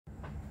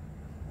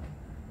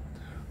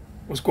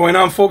What's going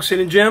on, folks?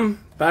 Hidden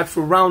Gem back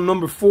for round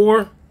number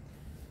 4.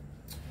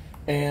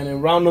 And in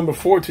round number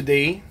 4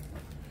 today,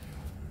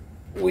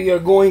 we are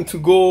going to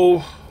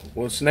go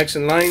what's next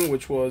in line,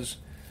 which was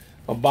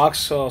a box,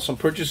 some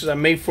purchases I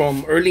made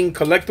from Earling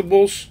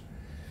Collectables.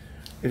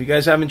 If you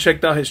guys haven't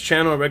checked out his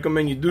channel, I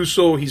recommend you do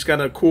so. He's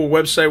got a cool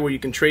website where you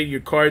can trade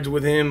your cards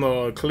with him,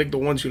 collect the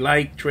ones you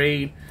like,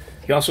 trade.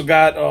 He also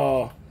got,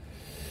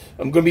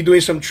 I'm going to be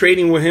doing some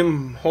trading with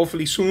him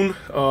hopefully soon.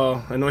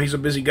 I know he's a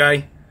busy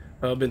guy.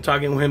 I've been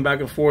talking with him back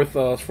and forth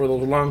for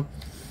those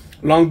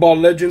long ball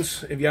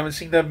legends. If you haven't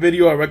seen that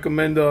video, I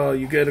recommend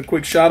you get a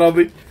quick shot of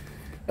it.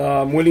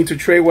 I'm willing to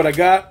trade what I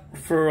got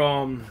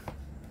for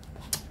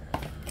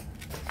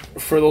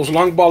those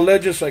long ball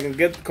legends, so I can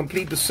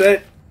complete the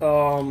set.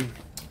 So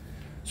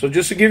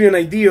just to give you an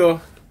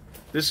idea,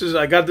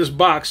 I got this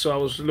box, so I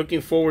was looking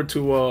forward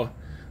to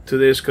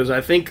this because I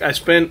think I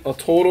spent a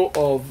total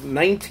of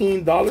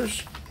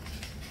 $19.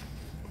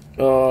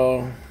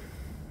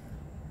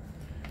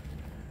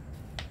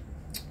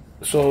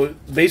 So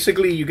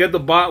basically, you get the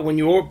box when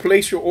you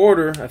place your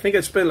order. I think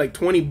I spent like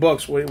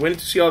 $20. Went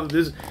to see all of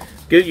this.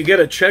 You get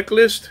a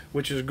checklist,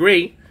 which is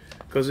great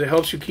because it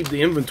helps you keep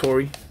the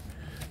inventory.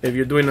 If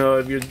you're doing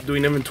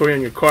inventory on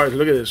your cards,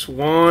 look at this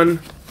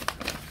one.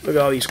 Look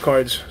at all these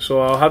cards.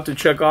 So I'll have to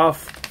check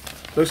off.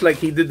 Looks like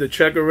he did the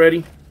check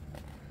already.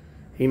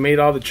 He made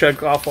all the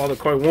check off all the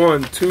cards.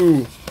 1,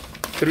 2,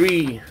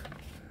 3,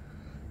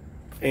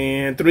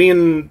 and three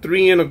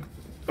and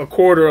a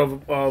quarter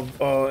of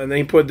and then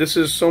he put this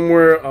is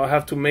somewhere. I'll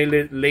have to mail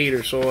it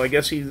later. So I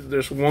guess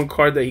there's one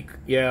card that he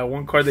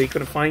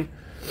couldn't find.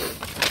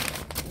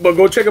 But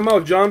go check him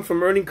out, John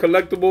from Earling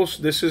Collectables.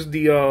 This is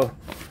the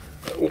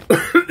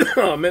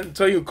I meant to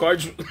tell you,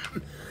 cards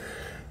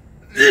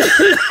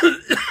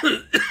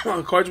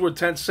cards were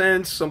 10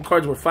 cents. Some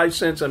cards were 5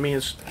 cents. I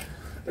mean,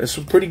 it's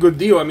a pretty good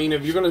deal. I mean,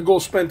 if you're gonna go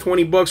spend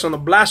 $20 on a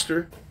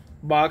blaster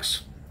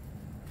box,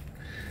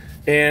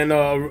 and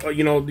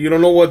you know, you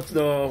don't know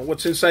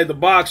what's inside the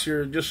box,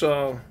 you're just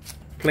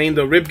playing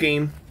the rip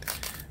game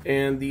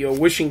and the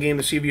wishing game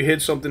to see if you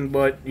hit something.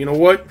 But you know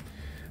what?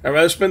 I'd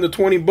rather spend the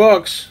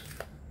 $20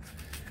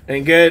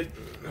 and get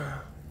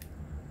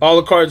all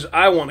the cards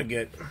I want to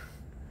get.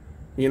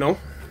 You know,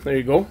 there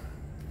you go.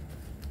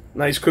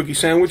 Nice cookie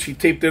sandwich. He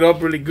taped it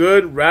up really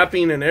good,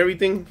 wrapping and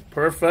everything,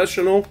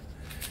 professional.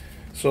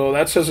 So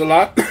that says a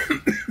lot.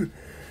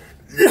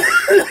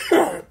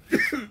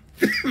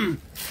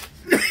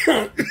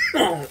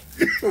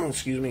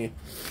 Excuse me.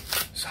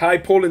 It's high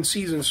pollen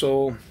season,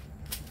 so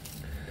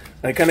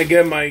I kind of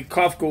get my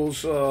cough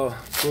goes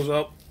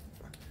up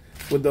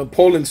with the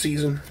pollen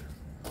season.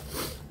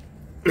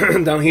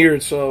 Down here,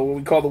 it's what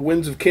we call the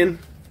winds of kin,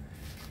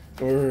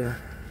 or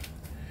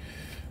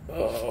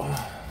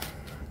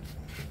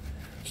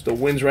it's the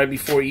winds right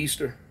before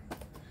Easter.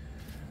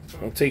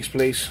 It takes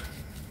place.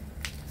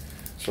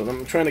 So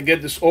I'm trying to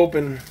get this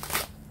open.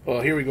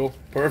 Oh, here we go.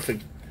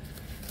 Perfect.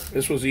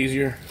 This was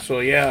easier. So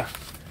yeah.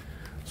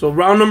 So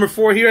round number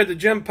 4 here at the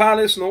Gem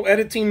Palace. No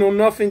editing, no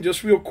nothing.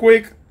 Just real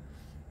quick.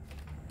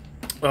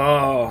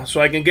 So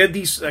I can get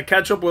these,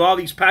 catch up with all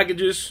these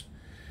packages.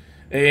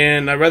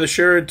 And I'd rather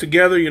share it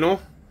together, you know.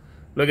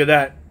 Look at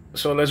that.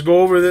 So let's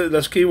go over this.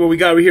 Let's see what we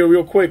got right here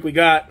real quick. We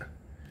got,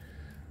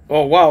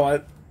 oh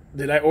wow,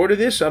 did I order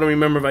this? I don't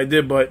remember if I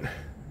did, but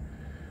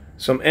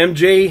some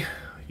MJ.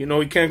 You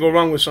know, you can't go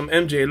wrong with some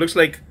MJ. It looks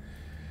like,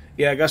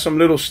 yeah, I got some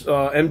little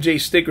MJ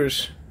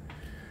stickers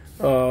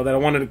that I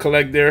wanted to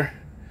collect there.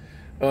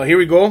 Here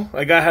we go.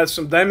 Had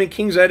some Diamond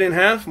Kings I didn't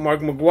have. Mark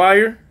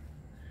McGuire.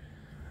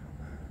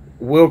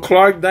 Will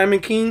Clark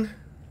Diamond King.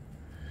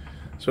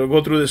 So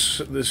we'll go through this.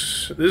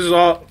 This is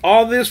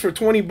all this for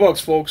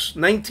 $20, folks.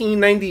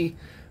 $19.95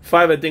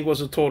 I think was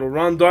the total.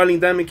 Ron Darling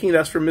Diamond King.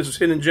 That's for Mrs.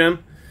 Hidden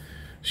Gem.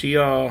 She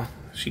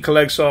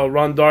collects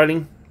Ron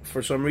Darling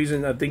for some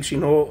reason. I think she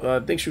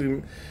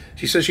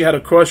said she had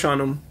a crush on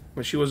him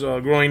when she was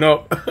growing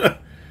up.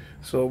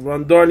 So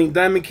Ron Darling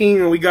Diamond King,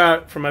 and we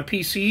got for my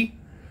PC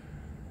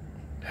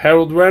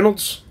Harold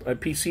Reynolds. My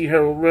PC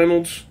Harold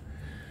Reynolds.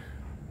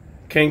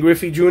 Ken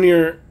Griffey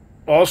Jr.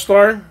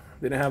 All-Star.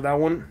 Didn't have that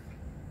one.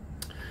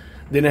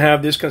 Didn't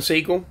have this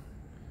Canseco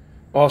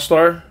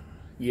All-Star.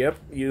 Yep,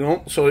 you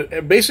know. So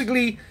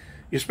basically,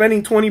 you're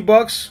spending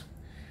 $20.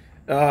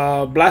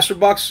 Blaster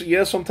box,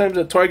 yeah, sometimes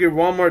at Target,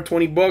 Walmart,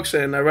 $20.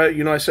 And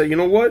I said, you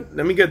know what?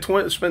 Let me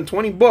spend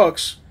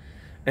 $20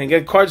 and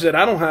get cards that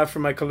I don't have for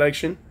my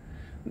collection.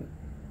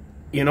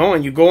 You know,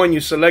 and you go and you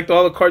select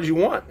all the cards you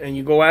want, and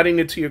you go adding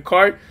it to your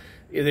cart.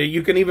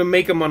 You can even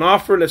make them an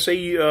offer. Let's say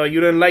you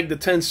didn't like the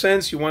 10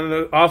 cents, you wanted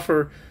to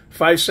offer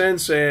 5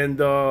 cents, and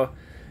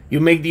you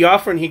make the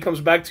offer, and he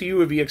comes back to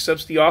you if he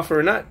accepts the offer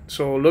or not.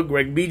 So look,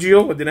 Greg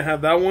Biggio, I didn't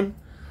have that one.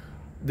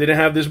 Didn't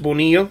have this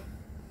Bonilla.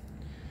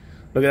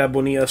 Look at that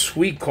Bonilla,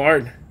 sweet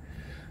card.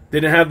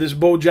 Didn't have this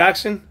Bo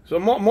Jackson. So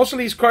most of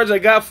these cards I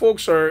got,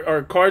 folks,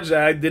 are cards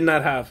that I did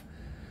not have.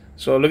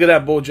 So look at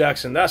that Bo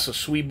Jackson. That's a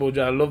sweet Bo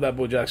Jackson. I love that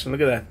Bo Jackson.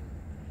 Look at that.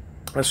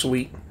 That's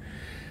sweet.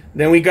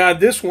 Then we got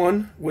this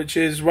one, which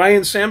is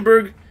Ryan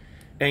Sandberg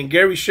and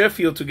Gary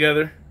Sheffield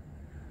together.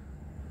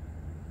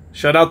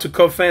 Shout out to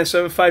Cub Fan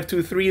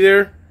 7523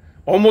 there.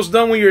 Almost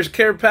done with your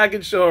care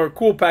package, or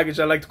cool package,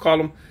 I like to call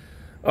them.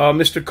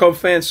 Mr. Cub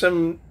Fan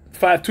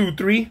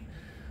 7523.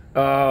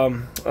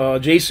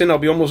 Jason, I'll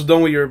be almost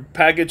done with your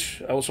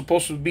package. I was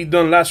supposed to be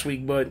done last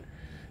week, but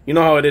you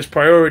know how it is,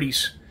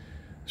 priorities.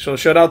 So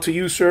shout out to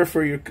you, sir,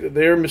 for your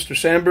there, Mr.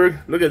 Sandberg.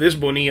 Look at this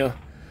Bonilla.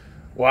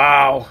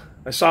 Wow.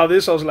 I saw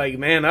this, I was like,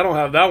 man, I don't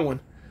have that one.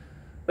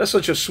 That's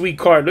such a sweet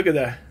card. Look at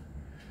that.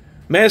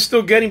 Man's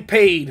still getting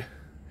paid.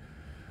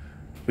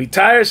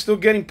 Retired, still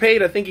getting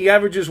paid. I think he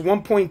averages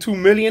 1.2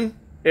 million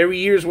every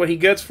year is what he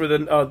gets for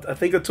the, I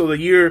think until the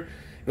year,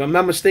 if I'm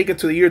not mistaken,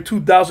 to the year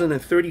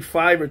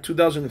 2035 or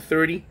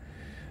 2030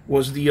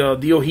 was the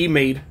deal he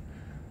made.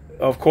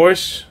 Of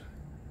course,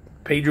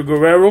 Pedro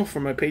Guerrero, for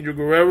my Pedro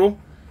Guerrero.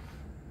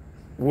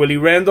 Willie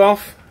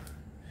Randolph.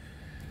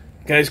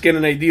 Guys get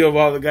an idea of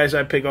all the guys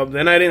I pick up.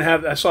 Then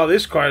I saw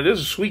this card. This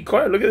is a sweet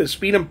card. Look at this.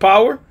 Speed and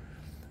Power.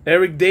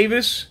 Eric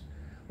Davis.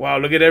 Wow,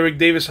 look at Eric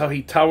Davis, how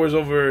he towers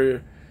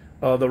over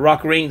the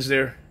Rock Reigns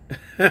there.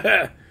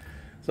 So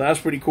that's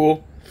pretty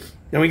cool.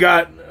 Then we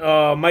got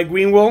Mike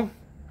Greenwell.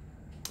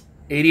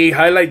 88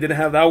 highlight. Didn't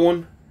have that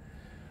one.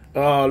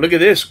 Look at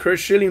this. Kurt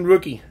Schilling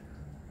rookie.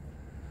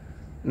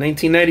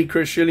 1990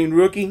 Kurt Schilling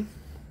rookie.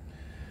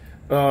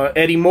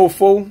 Eddie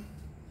Mofo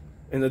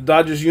in the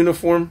Dodgers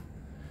uniform.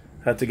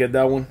 Had to get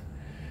that one.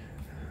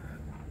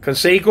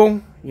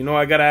 Canseco. You know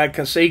I gotta add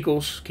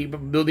Cansecos.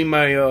 Keep building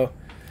my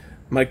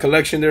my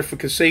collection there for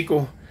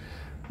Canseco.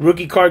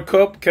 Rookie Card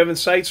Cup. Kevin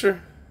Seitzer.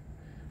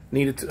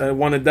 I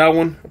wanted that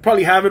one. I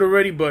probably have it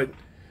already, but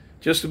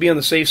just to be on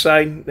the safe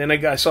side. Then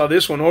I saw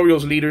this one.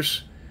 Orioles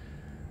leaders.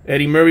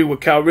 Eddie Murray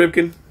with Cal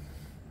Ripken.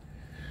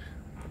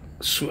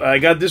 So I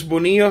got this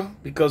Bonilla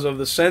because of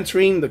the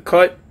centering, the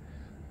cut.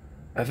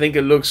 I think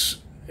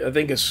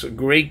it's a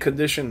great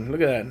condition. Look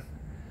at that.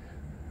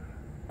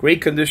 Great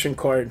condition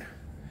card.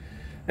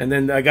 And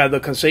then I got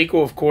the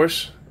Canseco, of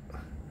course.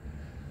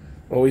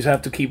 Always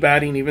have to keep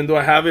adding. Even though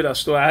I have it, I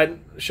still add.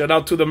 Shout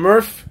out to the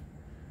Murph.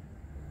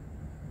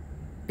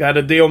 Got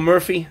a Dale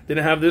Murphy.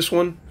 Didn't have this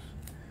one.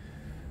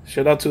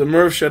 Shout out to the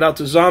Murph. Shout out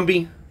to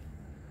Zombie.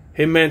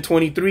 Hitman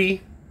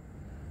 23.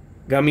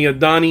 Got me a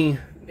Donnie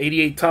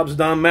 88 Tops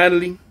Don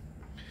Mattingly.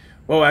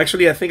 Well,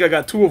 actually, I think I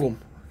got two of them.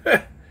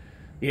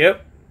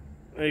 Yep.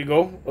 There you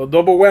go. A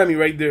double whammy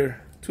right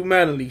there. Two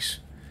Mattingly's.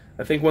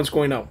 I think one's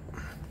going out.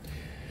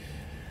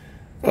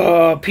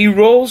 P.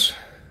 Rose.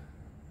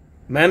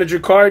 Manager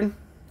card.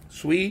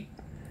 Sweet.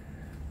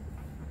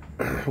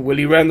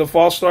 Willie Randolph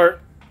All-Star.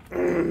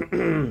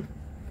 Tim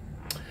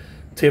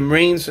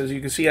Raines. As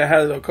you can see, I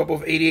had a couple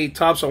of 88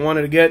 tops I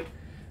wanted to get.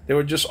 They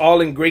were just all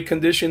in great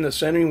condition. The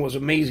centering was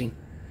amazing.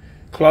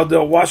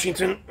 Claudel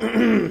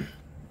Washington.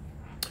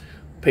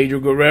 Pedro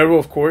Guerrero,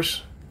 of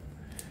course.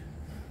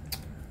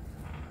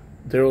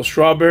 Darryl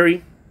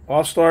Strawberry,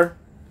 All-Star.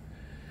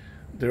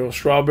 Darryl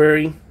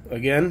Strawberry,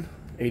 again,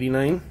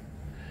 89.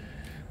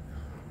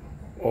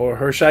 Or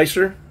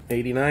Hershiser,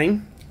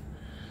 89.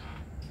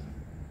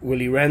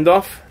 Willie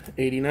Randolph,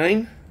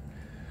 89.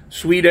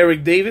 Sweet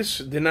Eric Davis.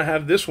 Did not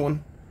have this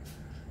one.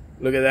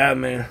 Look at that,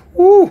 man.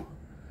 Woo! I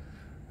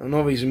don't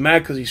know if he's mad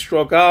because he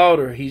struck out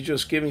or he's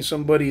just giving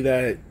somebody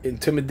that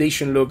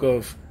intimidation look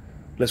of,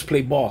 let's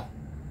play ball.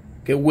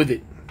 Get with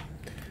it.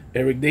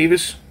 Eric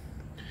Davis.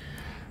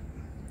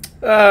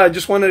 I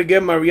just wanted to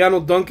get Mariano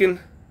Duncan.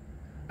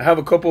 I have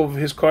a couple of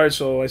his cards,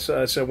 so I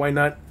said, why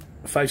not?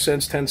 5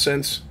 cents, 10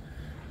 cents.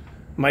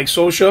 Mike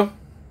Scioscia.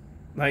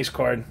 Nice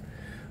card.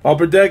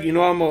 Upper Deck. You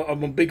know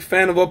I'm a big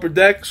fan of Upper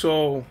Deck,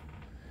 so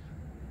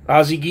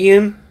Ozzie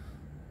Guillen.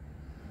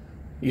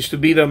 Used to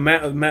be the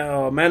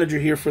manager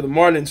here for the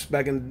Marlins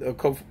back in a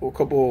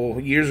couple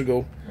years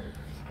ago.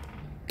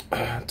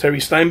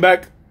 Terry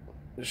Steinbach.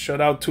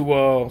 Shout out to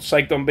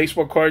Psyched on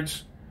Baseball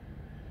Cards.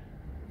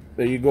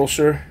 There you go,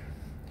 sir.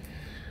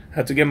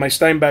 Had to get my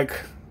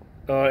Steinbach.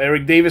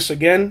 Eric Davis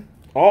again.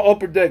 All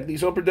Upper Deck.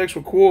 These Upper Decks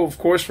were cool, of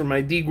course, for my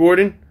D.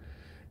 Gordon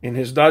in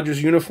his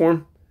Dodgers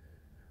uniform.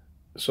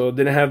 So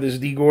didn't have this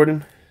D.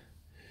 Gordon.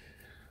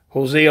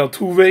 Jose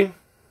Altuve.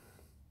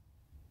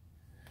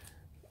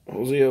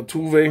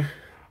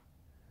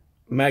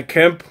 Matt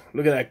Kemp.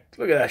 Look at that.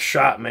 Look at that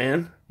shot,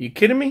 man. You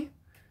kidding me?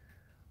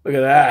 Look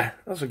at that.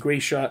 That's a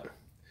great shot.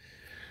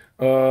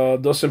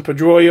 Dustin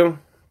Pedroia.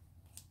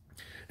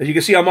 As you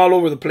can see, I'm all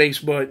over the place,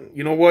 but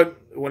you know what?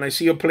 When I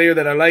see a player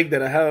that I like,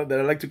 that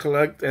I like to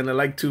collect, and I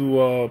like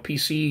to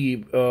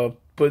PC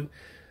put,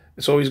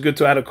 it's always good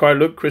to add a card.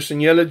 Look, Christian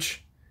Yelich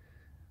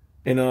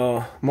in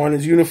a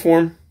Marlins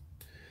uniform.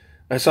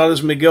 I saw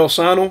this Miguel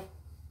Sano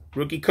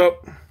rookie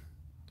cup.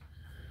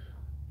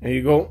 There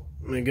you go,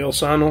 Miguel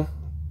Sano.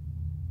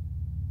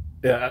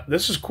 Yeah,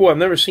 this is cool. I've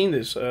never seen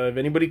this. If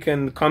anybody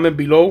can comment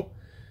below,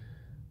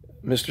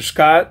 Mr.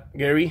 Scott,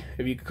 Gary,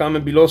 if you can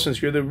comment below,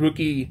 since you're the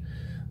rookie,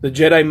 the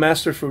Jedi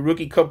Master for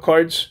rookie cup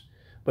cards.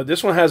 But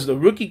this one has the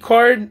rookie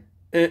card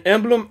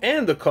emblem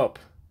and the cup.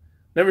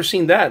 Never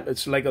seen that.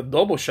 It's like a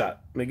double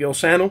shot. Miguel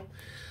Sano.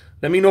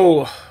 Let me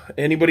know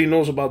anybody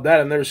knows about that.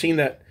 I've never seen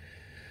that.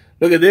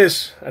 Look at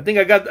this. I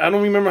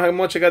don't remember how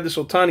much I got this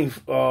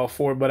Ohtani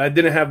for, but I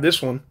didn't have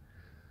this one.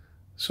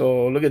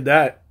 So look at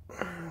that.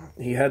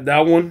 He had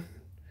that one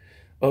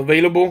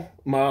available.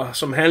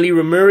 Some Hanley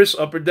Ramirez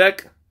upper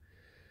deck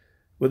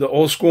with the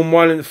old school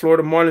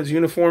Florida Marlins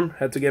uniform.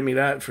 Had to get me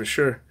that for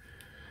sure.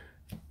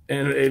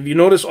 And if you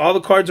notice, all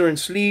the cards are in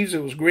sleeves.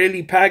 It was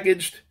greatly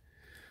packaged.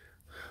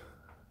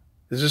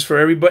 This is for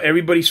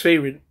everybody's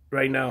favorite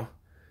right now.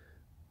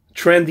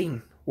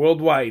 Trending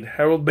worldwide.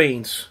 Harold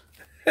Baines.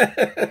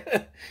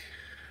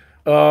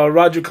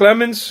 Roger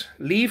Clemens,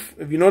 Leaf.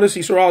 If you notice,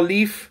 these are all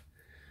Leaf,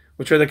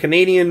 which are the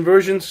Canadian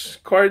versions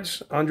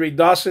cards. Andre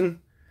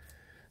Dawson.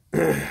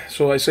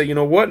 So I say, you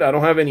know what? I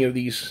don't have any of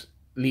these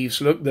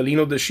Leafs. Look,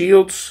 Delino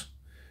DeShields.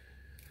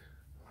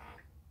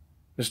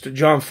 Mr.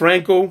 John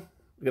Franco.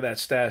 Look at that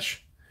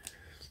stash.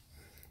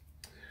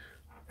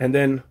 And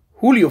then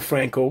Julio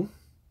Franco.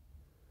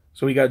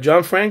 So we got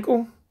John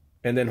Franco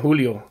and then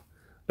Julio.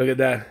 Look at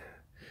that.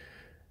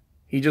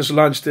 He just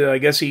launched it. I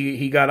guess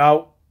he got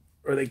out,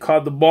 or they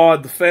caught the ball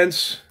at the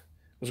fence.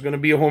 It was going to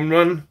be a home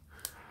run.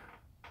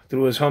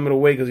 Threw his helmet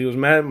away because he was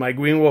mad. My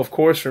Greenwell, of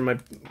course, for my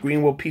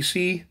Greenwell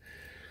PC.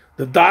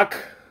 The Doc.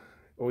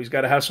 Always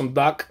got to have some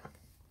Doc.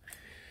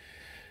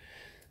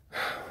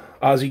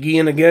 Ozzie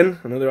Guillen again.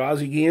 Another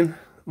Ozzie Guillen.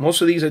 Most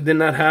of these I did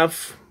not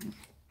have.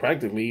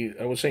 Practically,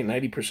 I would say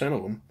 90%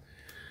 of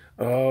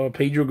them.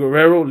 Pedro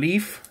Guerrero,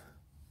 Leaf.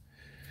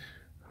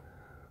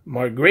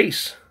 Mark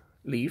Grace,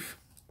 Leaf.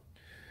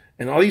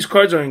 And all these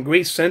cards are in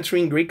great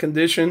centering, great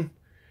condition.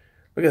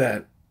 Look at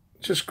that.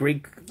 Just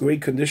great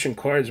condition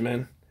cards,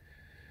 man.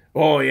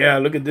 Oh, yeah,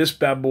 look at this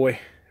bad boy.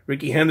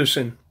 Ricky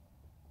Henderson.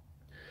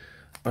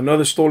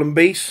 Another stolen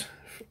base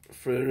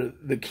for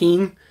the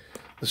king.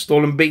 The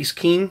stolen base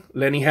king,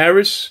 Lenny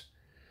Harris.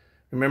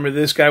 Remember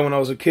this guy when I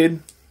was a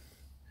kid?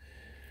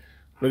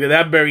 Look at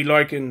that Barry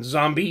Larkin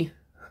zombie.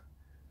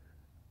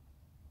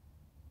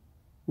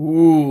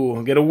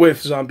 Ooh, get a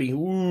whiff, zombie.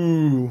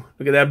 Ooh,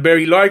 look at that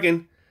Barry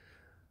Larkin.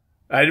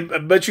 I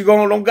bet you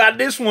don't got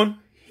this one.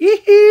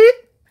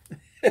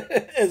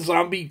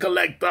 Zombie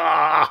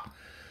collector.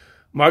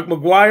 Mark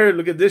McGuire,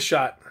 look at this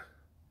shot.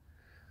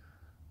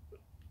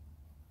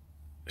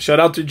 Shout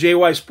out to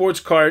JY Sports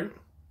Card.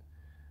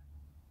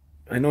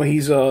 I know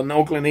he's an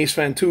Oakland A's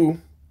fan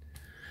too.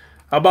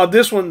 How about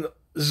this one,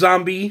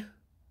 zombie?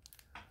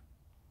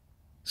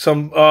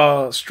 Some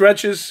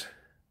stretches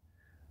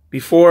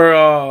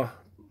before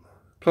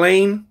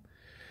playing.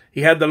 He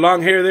had the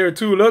long hair there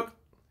too, look.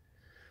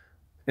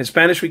 In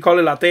Spanish, we call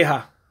it la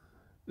teja.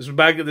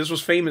 This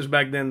was famous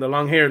back then, the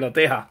long hair, la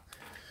teja.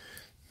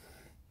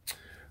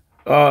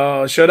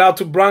 Shout out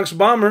to Bronx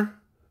Bomber,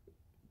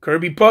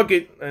 Kirby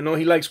Puckett. I know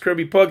he likes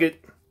Kirby Puckett.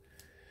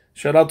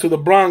 Shout out to the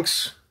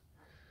Bronx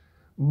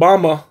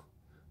Bomber,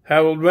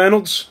 Harold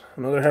Reynolds.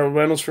 Another Harold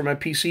Reynolds for my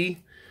PC.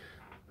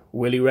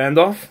 Willie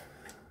Randolph.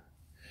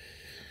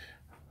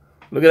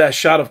 Look at that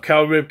shot of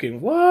Cal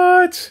Ripken.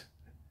 What?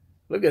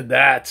 Look at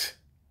that.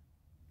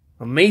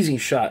 Amazing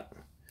shot.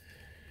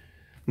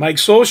 Mike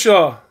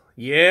Scioscia.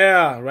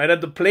 Yeah, right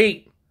at the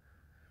plate.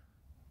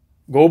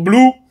 Go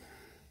blue.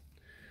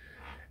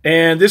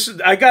 And this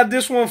is, I got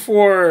this one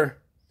for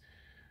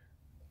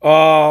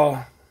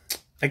I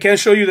can't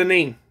show you the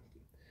name.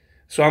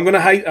 So I'm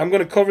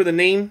gonna cover the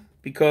name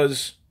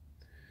because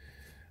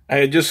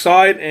I just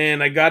saw it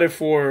and I got it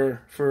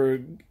for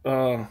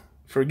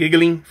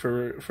giggling,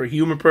 for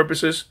humor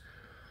purposes.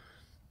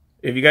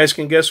 If you guys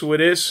can guess who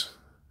it is,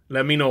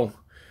 let me know.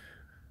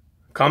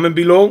 Comment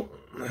below.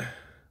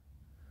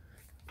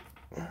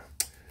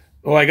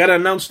 Oh, I gotta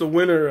announce the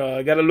winner.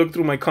 I gotta look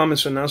through my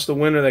comments and announce the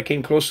winner that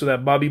came close to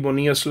that Bobby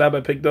Bonilla slab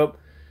I picked up.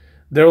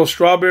 Darryl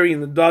Strawberry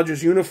in the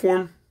Dodgers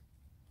uniform.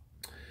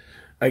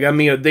 I got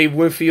me a Dave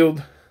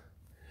Winfield.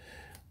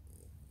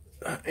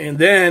 And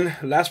then,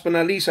 last but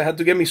not least, I had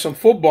to get me some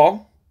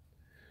football.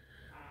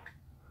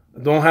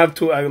 I don't have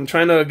to. I'm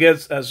trying to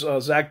get as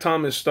Zach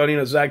Thomas, starting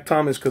as Zach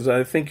Thomas, because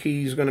I think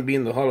he's going to be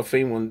in the Hall of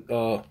Fame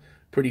one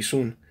pretty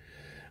soon.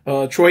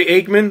 Troy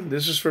Aikman.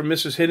 This is for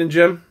Mrs. Hidden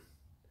Gem.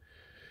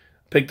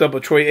 Picked up a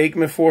Troy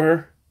Aikman for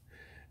her.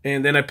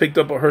 And then I picked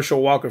up a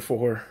Herschel Walker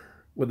for her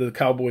with the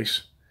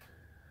Cowboys.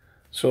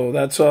 So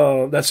that's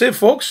it,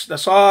 folks.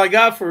 That's all I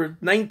got for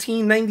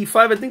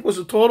 $19.95, I think was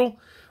the total.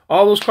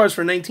 All those cards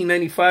for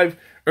 $19.95.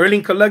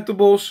 Earling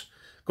Collectables.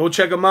 Go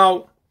check him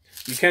out.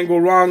 You can't go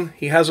wrong.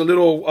 He has a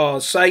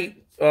little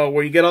site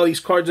where you get all these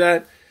cards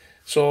at.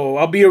 So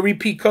I'll be a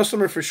repeat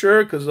customer for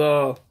sure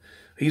because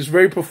he's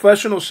very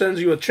professional. Sends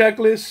you a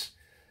checklist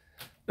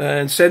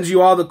and sends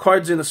you all the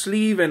cards in a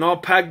sleeve and all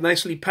packed,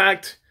 nicely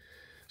packed.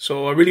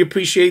 So I really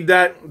appreciate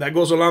that. That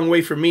goes a long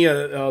way for me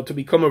to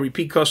become a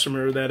repeat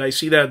customer, that I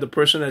see that the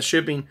person that's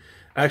shipping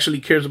actually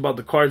cares about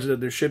the cards that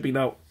they're shipping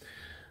out.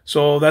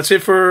 So that's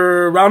it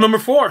for round number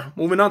 4.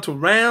 Moving on to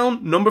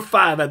round number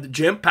 5 at the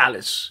Gem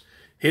Palace.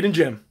 Hidden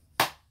Gem.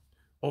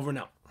 Over and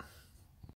out.